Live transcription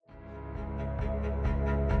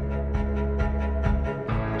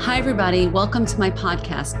Hi, everybody. Welcome to my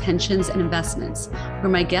podcast, Pensions and Investments, where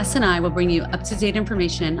my guests and I will bring you up-to-date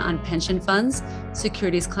information on pension funds,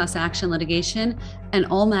 securities class action litigation, and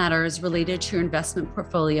all matters related to your investment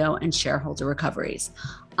portfolio and shareholder recoveries.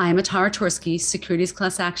 I am Tara Torsky, securities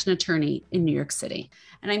class action attorney in New York City.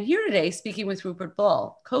 And I'm here today speaking with Rupert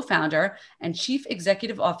Bull, co-founder and chief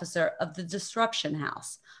executive officer of the Disruption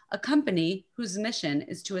House, a company whose mission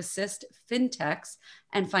is to assist fintechs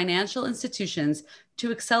and financial institutions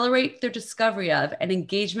to accelerate their discovery of and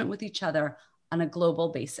engagement with each other on a global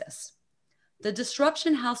basis. The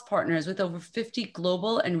Disruption House partners with over 50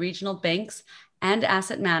 global and regional banks and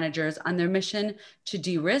asset managers on their mission to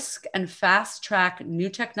de-risk and fast-track new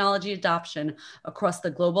technology adoption across the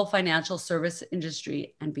global financial service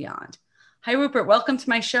industry and beyond. Hi, Rupert. Welcome to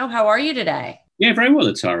my show. How are you today? Yeah, very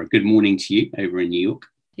well, Tara. Good morning to you over in New York.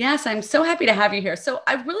 Yes, I'm so happy to have you here. So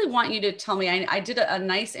I really want you to tell me, I did a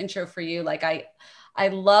nice intro for you. I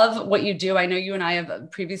love what you do. I know you and I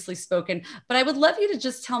have previously spoken, but I would love you to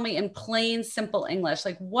just tell me in plain, simple English,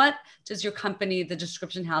 what does your company, the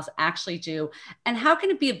Disruption House, actually do? And how can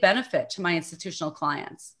it be a benefit to my institutional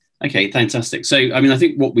clients? Okay, fantastic. So, I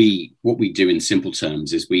think what we do in simple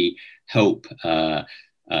terms is we help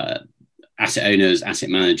asset owners, asset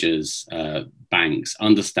managers, banks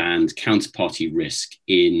understand counterparty risk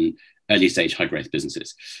in early stage high growth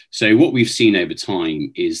businesses. So what we've seen over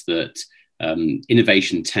time is that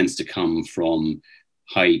innovation tends to come from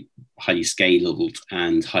highly scaled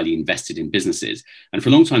and highly invested in businesses. And for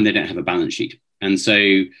a long time, they don't have a balance sheet. And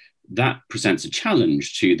so that presents a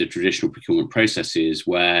challenge to the traditional procurement processes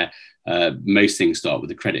where most things start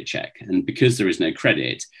with a credit check. And because there is no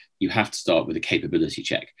credit, you have to start with a capability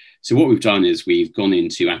check. So what we've done is we've gone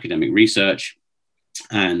into academic research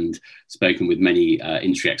and spoken with many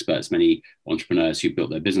industry experts, many entrepreneurs who built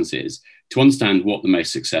their businesses to understand what the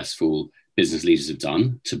most successful business leaders have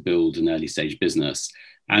done to build an early stage business.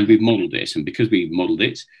 And we've modeled it. And because we've modeled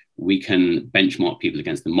it, we can benchmark people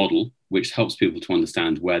against the model, which helps people to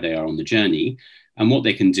understand where they are on the journey and what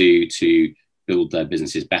they can do to build their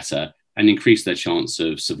businesses better and increase their chance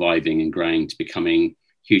of surviving and growing to becoming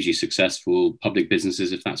hugely successful public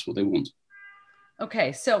businesses if that's what they want.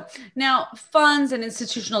 Okay, so now funds and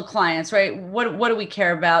institutional clients, right? What do we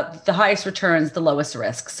care about? The highest returns, the lowest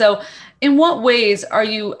risk. So in what ways are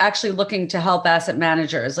you actually looking to help asset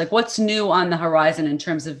managers? What's new on the horizon in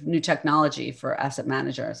terms of new technology for asset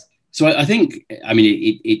managers? So I think,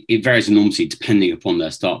 it varies enormously depending upon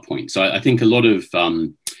their start point. So I think a lot of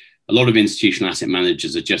institutional asset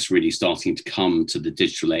managers are just really starting to come to the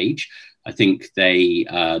digital age. I think there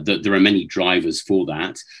are many drivers for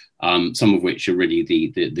that. Some of which are really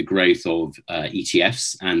the growth of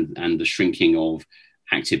ETFs and the shrinking of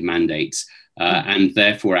active mandates. And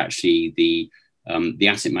therefore, actually, the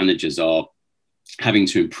asset managers are having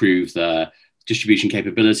to improve their distribution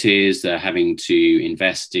capabilities. They're having to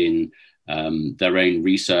invest in their own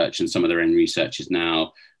research, and some of their own research is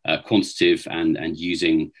now quantitative and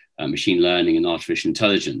using machine learning and artificial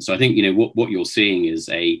intelligence. So I think what you're seeing is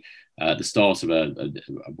the start of the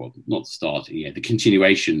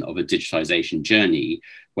continuation of a digitization journey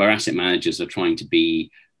where asset managers are trying to be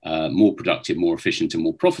more productive, more efficient, and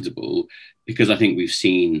more profitable, because I think we've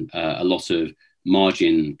seen a lot of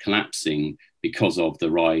margin collapsing because of the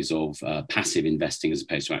rise of passive investing as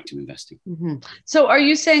opposed to active investing. Mm-hmm. So are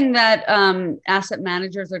you saying that asset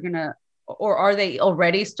managers are going to, or are they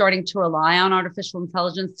already starting to rely on artificial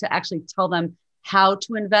intelligence to actually tell them how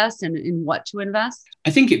to invest and in what to invest? I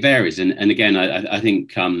think it varies. And again, I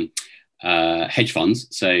think hedge funds,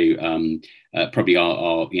 probably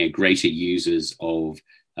are greater users of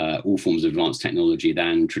all forms of advanced technology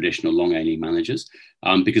than traditional long-only managers.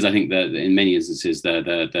 Because I think that in many instances,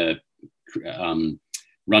 they're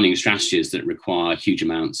running strategies that require huge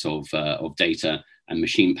amounts of data and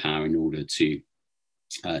machine power in order to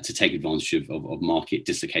take advantage of market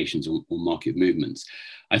dislocations or market movements.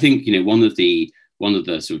 I think one of the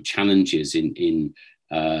sort of challenges in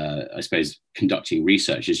I suppose conducting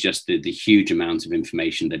research is just the huge amount of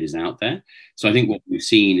information that is out there. So I think what we've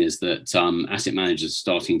seen is that asset managers are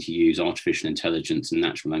starting to use artificial intelligence and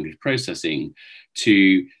natural language processing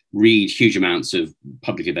to read huge amounts of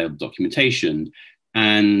publicly available documentation.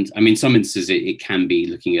 And in some instances, it can be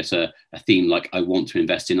looking at a theme like, I want to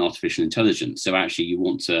invest in artificial intelligence. So actually, you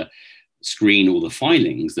want to screen all the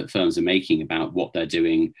filings that firms are making about what they're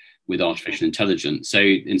doing with artificial intelligence. So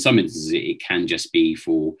in some instances, it can just be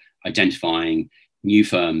for identifying new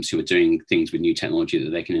firms who are doing things with new technology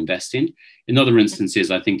that they can invest in. In other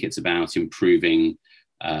instances, I think it's about improving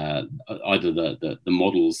either the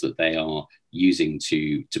models that they are using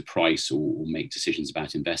to price or make decisions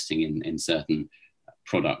about investing in certain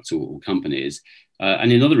products or companies.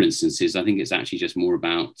 And in other instances, I think it's actually just more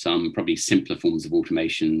about probably simpler forms of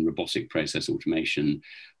automation, robotic process automation,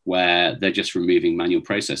 where they're just removing manual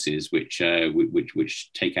processes which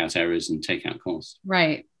take out errors and take out costs.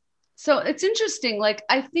 Right. So it's interesting. Like,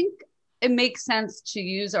 I think it makes sense to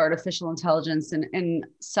use artificial intelligence in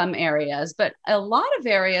some areas, but a lot of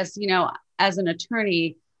areas, as an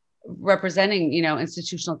attorney representing,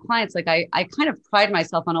 institutional clients, like I kind of pride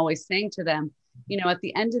myself on always saying to them, at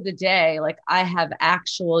the end of the day, like, I have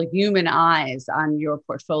actual human eyes on your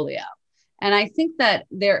portfolio. And I think that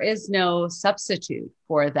there is no substitute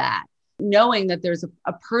for that. Knowing that there's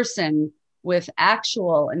a person with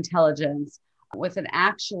actual intelligence, with an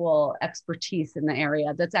actual expertise in the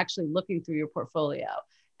area that's actually looking through your portfolio.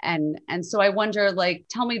 And so I wonder, like,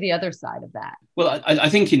 tell me the other side of that. Well, I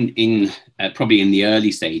think in probably in the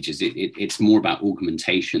early stages, it's more about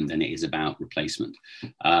augmentation than it is about replacement.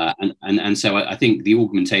 And so I think the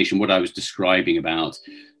augmentation, what I was describing about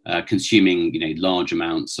consuming large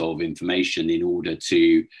amounts of information in order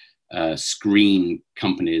to screen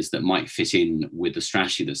companies that might fit in with the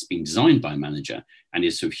strategy that's been designed by a manager and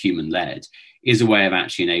is sort of human led, is a way of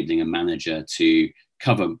actually enabling a manager to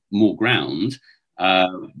cover more ground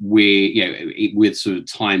with sort of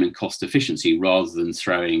time and cost efficiency, rather than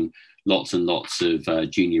throwing lots and lots of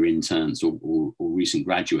junior interns or recent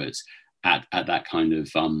graduates at that kind of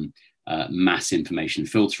mass information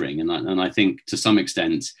filtering. And I think to some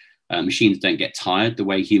extent, machines don't get tired the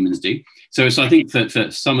way humans do. So I think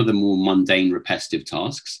for some of the more mundane, repetitive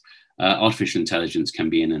tasks, artificial intelligence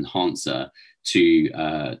can be an enhancer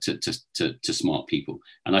to smart people.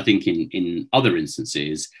 And I think in other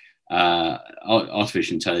instances,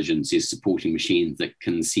 artificial intelligence is supporting machines that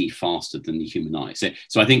can see faster than the human eye.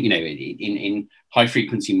 So I think, in high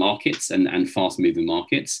frequency markets and fast moving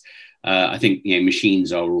markets, I think,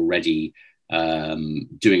 machines are already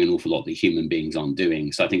doing an awful lot that human beings aren't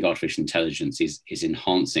doing. So I think artificial intelligence is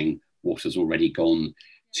enhancing what has already gone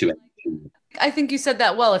to. I think you said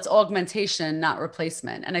that well. It's augmentation, not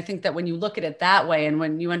replacement. And I think that when you look at it that way, and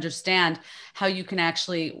when you understand how you can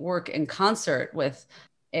actually work in concert with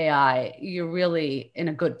AI, you're really in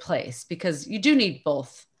a good place, because you do need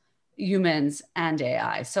both humans and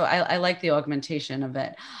AI. So I like the augmentation of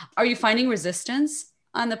it. Are you finding resistance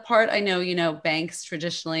on the part? I know, banks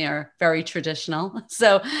traditionally are very traditional.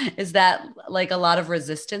 So is that like a lot of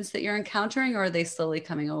resistance that you're encountering, or are they slowly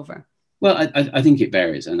coming over? Well, I think it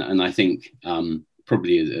varies. And I think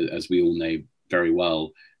probably, as we all know very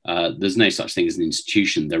well, there's no such thing as an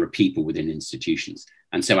institution. There are people within institutions.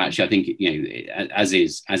 And so actually, I think, as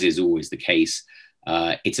is always the case,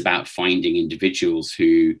 it's about finding individuals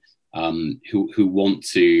who want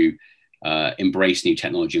to embrace new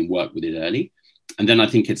technology and work with it early. And then I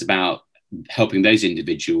think it's about helping those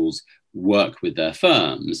individuals work with their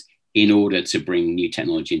firms in order to bring new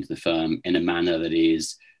technology into the firm in a manner that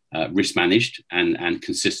is risk managed and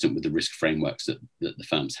consistent with the risk frameworks that the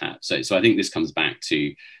firms have. So I think this comes back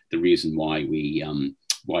to the reason why we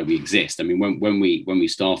exist. I mean, when we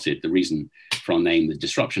started, the reason for our name, the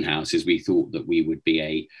Disruption House, is we thought that we would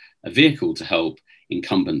be a vehicle to help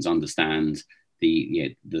incumbents understand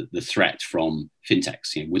the threat from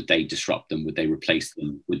fintechs. Would they disrupt them? Would they replace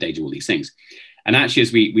them? Would they do all these things? And actually,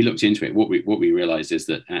 as we looked into it, what we realized is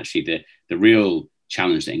that actually the real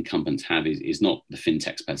challenge that incumbents have is not the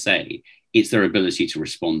fintechs per se. It's their ability to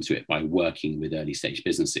respond to it by working with early stage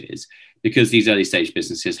businesses, because these early stage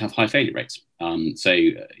businesses have high failure rates. So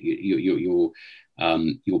your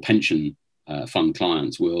pension fund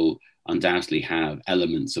clients will undoubtedly have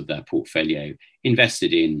elements of their portfolio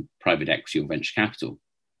invested in private equity or venture capital,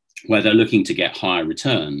 where they're looking to get higher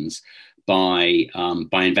returns by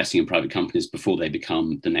investing in private companies before they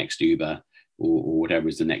become the next Uber or whatever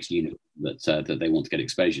is the next unit that they want to get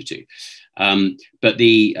exposure to. But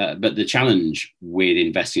the challenge with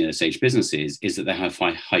investing in early stage businesses is that they have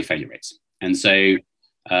high failure rates. And so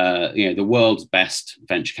the world's best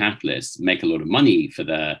venture capitalists make a lot of money for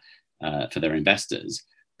their investors,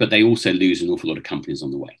 but they also lose an awful lot of companies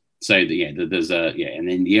on the way. So and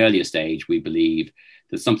in the earlier stage, we believe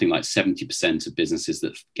that something like 70% of businesses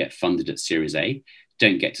that get funded at Series A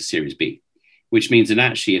don't get to Series B, which means that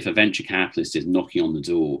actually, if a venture capitalist is knocking on the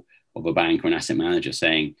door of a bank or an asset manager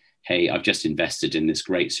saying, hey, I've just invested in this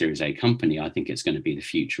great Series A company, I think it's going to be the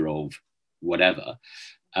future of whatever,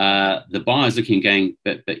 the buyer's looking and going,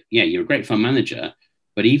 but yeah, you're a great fund manager,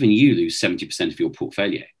 but even you lose 70% of your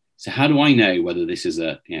portfolio. So how do I know whether this is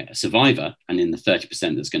a survivor and in the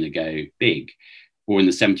 30% that's going to go big, or in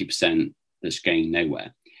the 70% that's going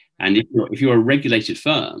nowhere? And if you're a regulated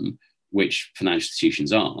firm, which financial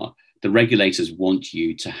institutions are, the regulators want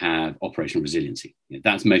you to have operational resiliency.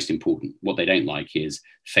 That's most important. What they don't like is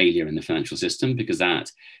failure in the financial system, because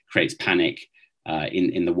that creates panic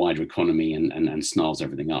in the wider economy and snarls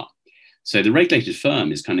everything up. So the regulated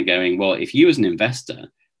firm is kind of going, well, if you as an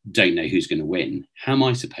investor don't know who's going to win, how am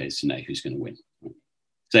I supposed to know who's going to win?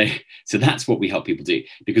 So that's what we help people do,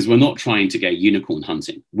 because we're not trying to go unicorn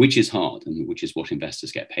hunting, which is hard and which is what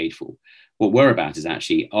investors get paid for. What we're about is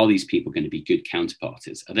actually, are these people going to be good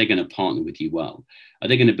counterparties? Are they going to partner with you well? Are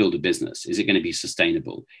they going to build a business? Is it going to be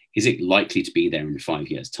sustainable? Is it likely to be there in 5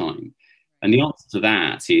 years' time? And the answer to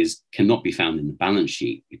that cannot be found in the balance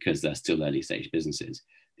sheet, because they're still early stage businesses.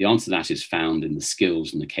 The answer to that is found in the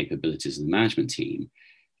skills and the capabilities of the management team,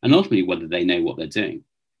 and ultimately whether they know what they're doing.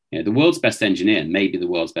 The world's best engineer may be the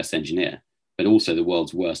world's best engineer, but also the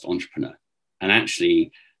world's worst entrepreneur. And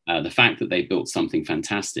actually, the fact that they built something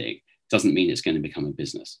fantastic doesn't mean it's going to become a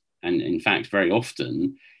business. And in fact, very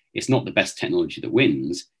often, it's not the best technology that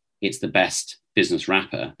wins, it's the best business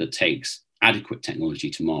wrapper that takes adequate technology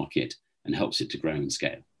to market and helps it to grow and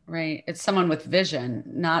scale. Right. It's someone with vision,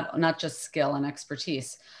 not just skill and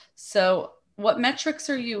expertise. So what metrics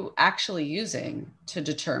are you actually using to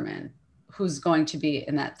determine who's going to be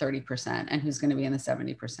in that 30% and who's going to be in the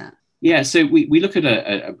 70%? Yeah, so we look at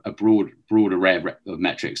a broad array of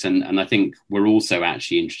metrics, and I think we're also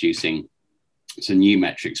actually introducing some new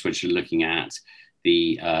metrics which are looking at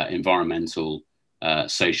the environmental,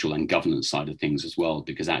 social and governance side of things as well,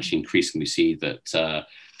 because actually increasingly we see that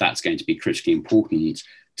that's going to be critically important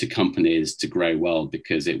to companies to grow well,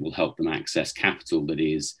 because it will help them access capital that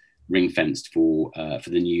is ring-fenced for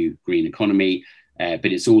the new green economy. But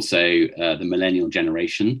it's also the millennial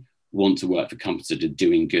generation want to work for companies that are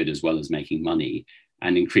doing good as well as making money.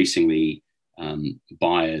 And increasingly,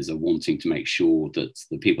 buyers are wanting to make sure that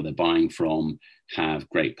the people they're buying from have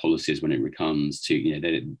great policies when it comes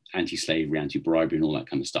to, anti-slavery, anti-bribery and all that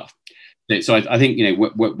kind of stuff. So I think,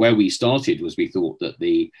 where we started was we thought that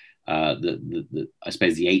I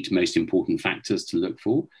suppose the 8 most important factors to look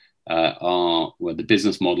for are the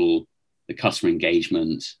business model, the customer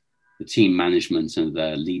engagement, the team management and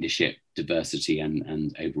the leadership, diversity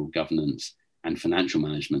and overall governance and financial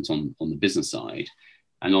management on the business side.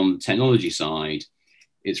 And on the technology side,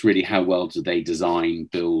 it's really how well do they design,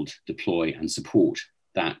 build, deploy and support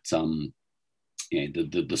that the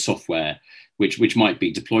software, which might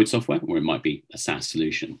be deployed software or it might be a SaaS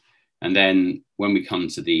solution. And then when we come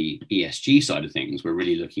to the ESG side of things, we're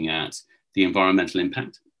really looking at the environmental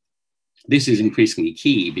impact. This is increasingly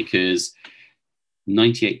key because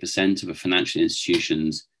 98% of a financial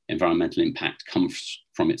institution's environmental impact comes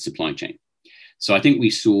from its supply chain. So I think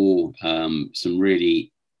we saw some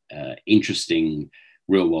really interesting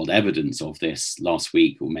real-world evidence of this last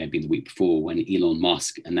week, or maybe the week before, when Elon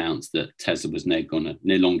Musk announced that Tesla was no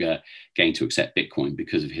longer going to accept Bitcoin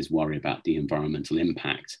because of his worry about the environmental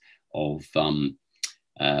impact of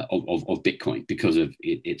Bitcoin, because of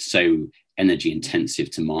it's so energy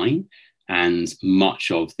intensive to mine, and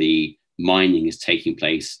much of the mining is taking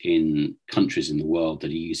place in countries in the world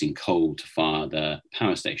that are using coal to fire their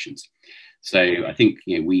power stations. So I think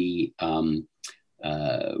we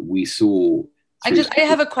saw. I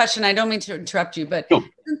have a question. I don't mean to interrupt you, but sure.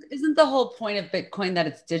 Isn't the whole point of Bitcoin that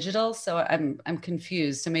it's digital? So I'm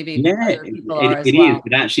confused. So maybe other people are as well. It is,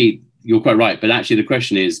 but actually you're quite right. But actually the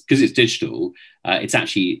question is, because it's digital, it's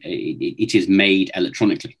actually it is made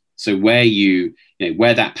electronically. So where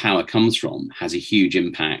where that power comes from has a huge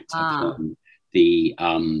impact upon the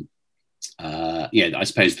I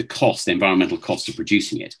suppose the environmental cost of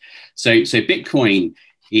producing it. So Bitcoin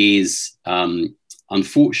is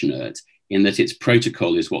unfortunate in that its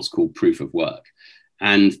protocol is what's called proof of work.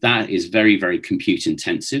 And that is very, very compute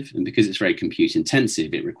intensive. And because it's very compute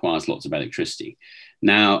intensive, it requires lots of electricity.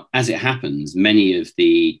 Now, as it happens, many of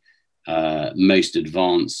the most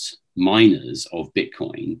advanced miners of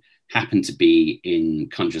Bitcoin happen to be in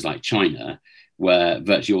countries like China, where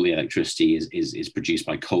virtually all the electricity is produced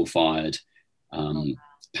by coal-fired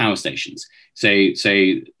power stations. So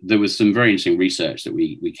there was some very interesting research that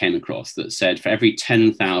we came across that said for every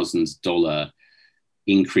 $10,000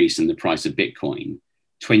 increase in the price of Bitcoin,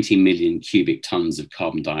 20 million cubic tons of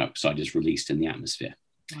carbon dioxide is released in the atmosphere.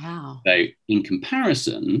 Wow. So in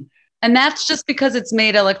comparison. And that's just because it's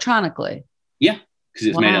made electronically. Yeah, because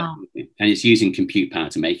it's made electronically, and it's using compute power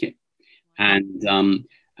to make it. And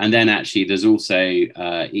then actually there's also,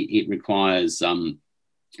 it requires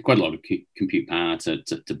quite a lot of compute power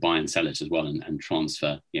to buy and sell it as well, and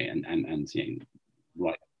transfer,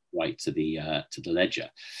 right to the ledger.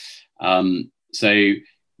 So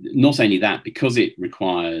not only that, because it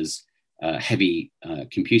requires heavy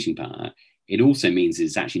computing power, it also means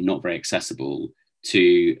it's actually not very accessible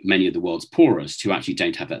to many of the world's poorest who actually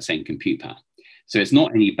don't have that same compute power. So it's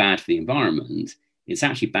not only bad for the environment, it's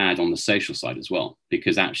actually bad on the social side as well,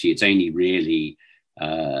 because actually it's only really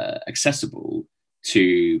accessible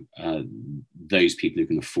to those people who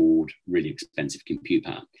can afford really expensive compute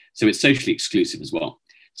power. So it's socially exclusive as well.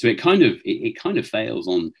 So it kind of fails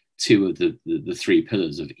on two of the three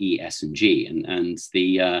pillars of E, S, and G. And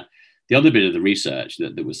the other bit of the research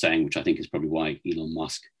that was saying, which I think is probably why Elon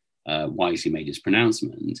Musk wisely made his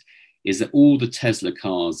pronouncement, is that all the Tesla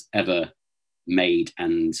cars ever made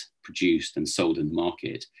and produced and sold in the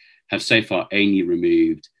market have so far only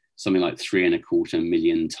removed something like 3.25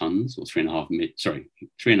 million tons, or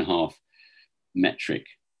 3.5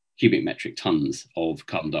 cubic metric tons of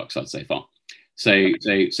carbon dioxide so far. So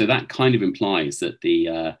that kind of implies that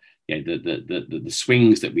the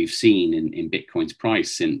swings that we've seen in Bitcoin's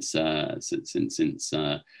price since Elon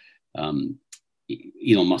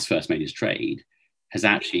Musk first made his trade has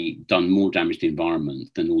actually done more damage to the environment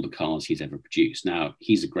than all the cars he's ever produced. Now,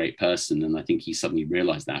 he's a great person, and I think he suddenly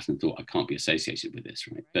realized that and thought, I can't be associated with this,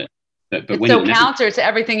 right? But it's when so counter to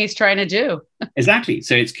everything he's trying to do. Exactly.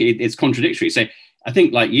 So it's contradictory. So I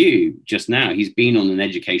think, like you just now, he's been on an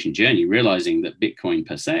education journey, realizing that Bitcoin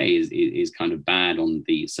per se is kind of bad on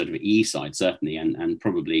the sort of E side, certainly, and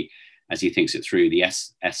probably as he thinks it through, the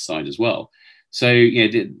S side as well. So,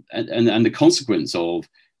 and the consequence of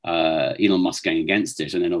Elon Musk going against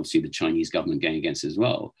it, and then obviously the Chinese government going against it as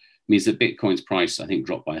well, means that Bitcoin's price, I think,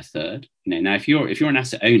 dropped by a third. Now if you're an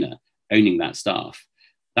asset owner owning that stuff,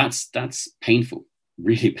 that's painful,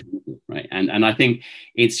 really painful, right? And I think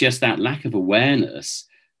it's just that lack of awareness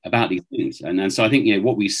about these things. And so I think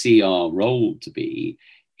what we see our role to be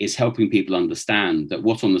is helping people understand that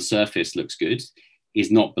what on the surface looks good is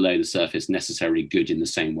not below the surface necessarily good in the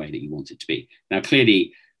same way that you want it to be. Now,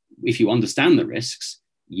 clearly, if you understand the risks,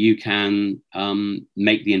 you can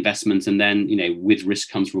make the investment, and then with risk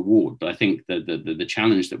comes reward. But I think the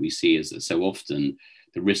challenge that we see is that so often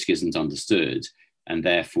the risk isn't understood, and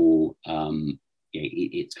therefore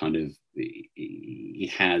it's kind of it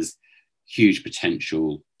has huge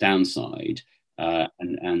potential downside.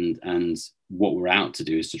 And what we're out to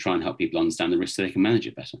do is to try and help people understand the risk so they can manage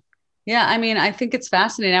it better. Yeah, I mean, I think it's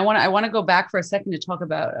fascinating. I want to go back for a second to talk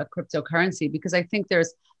about a cryptocurrency, because I think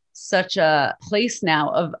there's such a place now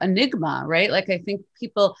of enigma, right? Like, I think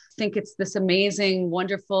people think it's this amazing,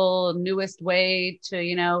 wonderful, newest way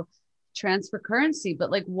to, transfer currency,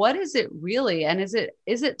 but like, what is it really? And does it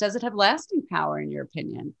have lasting power in your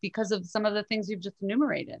opinion, because of some of the things you've just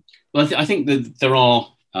enumerated? Well, I think that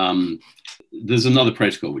there's another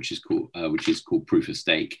protocol which is called proof of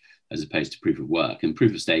stake, as opposed to proof of work, and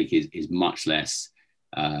proof of stake is much less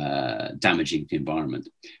damaging to the environment.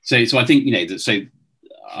 So I think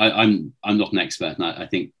I'm not an expert, and I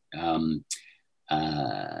think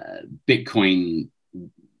Bitcoin,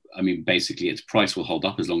 I mean, basically its price will hold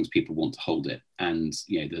up as long as people want to hold it. And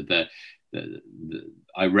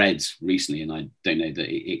I read recently, and I don't know, that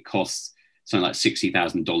it costs something like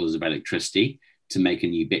 $60,000 of electricity to make a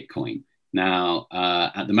new Bitcoin. Now,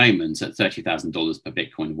 at the moment, at $30,000 per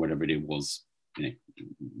Bitcoin, whatever it was,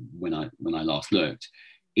 when I last looked,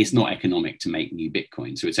 it's not economic to make new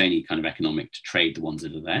Bitcoin. So it's only kind of economic to trade the ones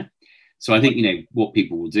that are there. So I think, what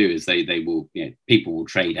people will do is people will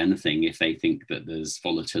trade anything if they think that there's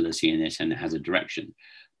volatility in it and it has a direction.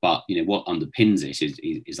 But, what underpins it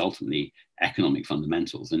is ultimately economic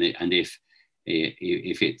fundamentals. And if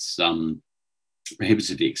it's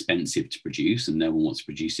prohibitively expensive to produce and no one wants to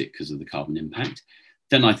produce it because of the carbon impact,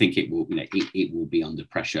 then I think it will be under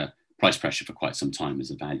price pressure for quite some time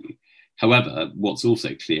as a value. However, what's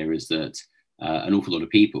also clear is that an awful lot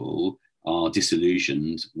of people are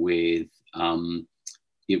disillusioned with some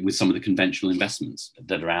of the conventional investments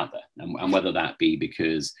that are out there, and whether that be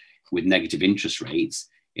because with negative interest rates,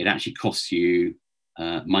 it actually costs you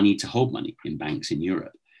money to hold money in banks in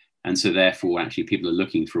Europe, and so therefore actually people are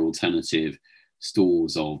looking for alternative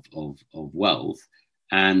stores of wealth,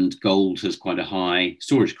 and gold has quite a high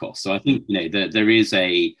storage cost. So I think there is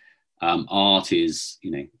art is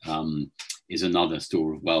another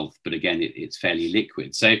store of wealth, but again, it's fairly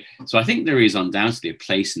liquid. So I think there is undoubtedly a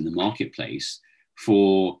place in the marketplace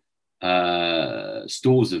for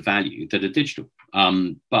stores of value that are digital.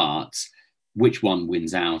 But which one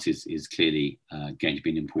wins out is clearly going to be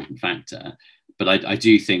an important factor. But I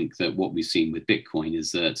do think that what we've seen with Bitcoin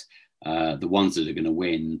is that the ones that are going to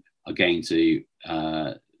win are going to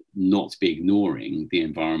not be ignoring the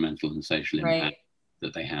environmental and social impact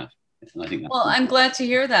that they have. And I think that's well, I'm glad to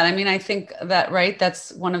hear that. I mean, I think that, right,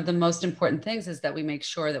 that's one of the most important things is that we make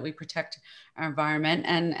sure that we protect our environment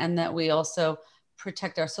and that we also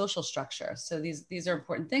protect our social structure. So these are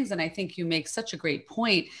important things. And I think you make such a great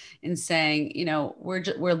point in saying, you know,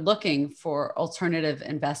 we're looking for alternative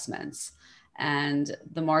investments and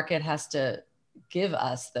the market has to give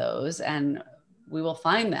us those and we will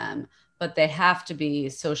find them, but they have to be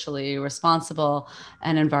socially responsible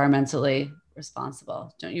and environmentally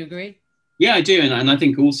responsible. Don't you agree? Yeah, I do, and I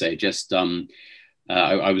think also just I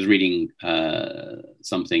was reading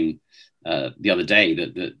something the other day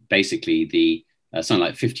that basically the something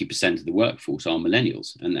like 50% of the workforce are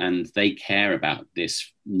millennials, and they care about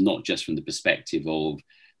this not just from the perspective of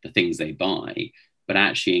the things they buy, but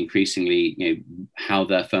actually increasingly, you know, how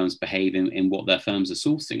their firms behave in what their firms are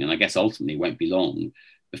sourcing. And I guess ultimately it won't be long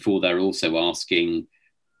before they're also asking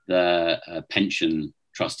the pension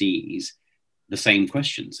trustees the same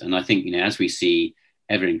questions. And I think, you know, as we see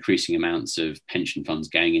ever increasing amounts of pension funds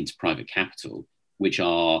going into private capital, which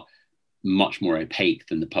are much more opaque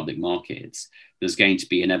than the public markets, there's going to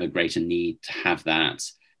be an ever greater need to have that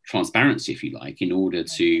transparency, if you like, in order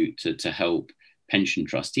to help pension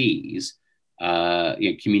trustees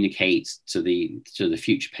communicate to the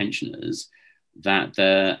future pensioners that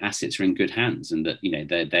their assets are in good hands and that, you know,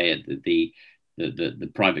 the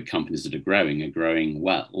private companies that are growing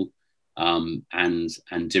well, and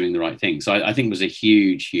doing the right thing. So I think there's a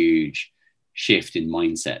huge shift in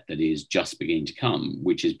mindset that is just beginning to come,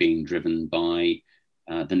 which is being driven by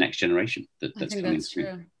the next generation that's coming through.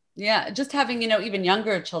 True. Yeah, just having, you know, even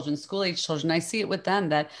younger children, school age children, I see it with them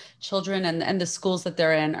that children and the schools that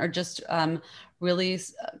they're in are just really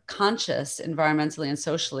conscious environmentally and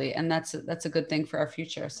socially. And that's a good thing for our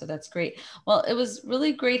future. So that's great. Well, it was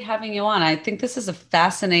really great having you on. I think this is a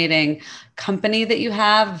fascinating company that you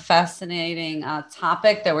have, a fascinating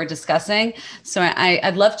topic that we're discussing. So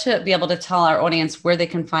I'd love to be able to tell our audience where they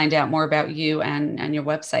can find out more about you and your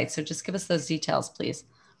website. So just give us those details, please.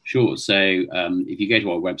 Sure. So if you go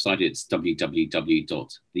to our website, it's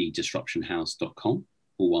www.thedisruptionhouse.com,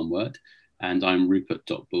 all one word. And I'm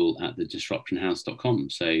rupert.bull@thedisruptionhouse.com.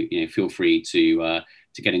 So, you know, feel free to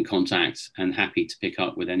get in contact and happy to pick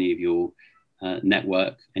up with any of your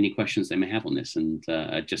network, any questions they may have on this. And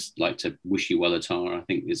I'd just like to wish you well, Atara. I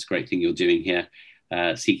think it's a great thing you're doing here,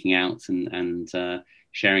 seeking out and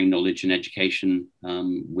sharing knowledge and education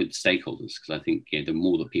with stakeholders. Because I think, you know, the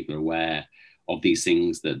more that people are aware of these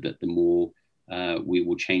things, that the more we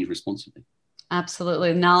will change responsibly.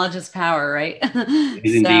 Absolutely. Knowledge is power, right?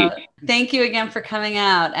 Indeed. Thank you again for coming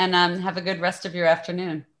out and have a good rest of your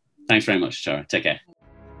afternoon. Thanks very much, Tara. Take care.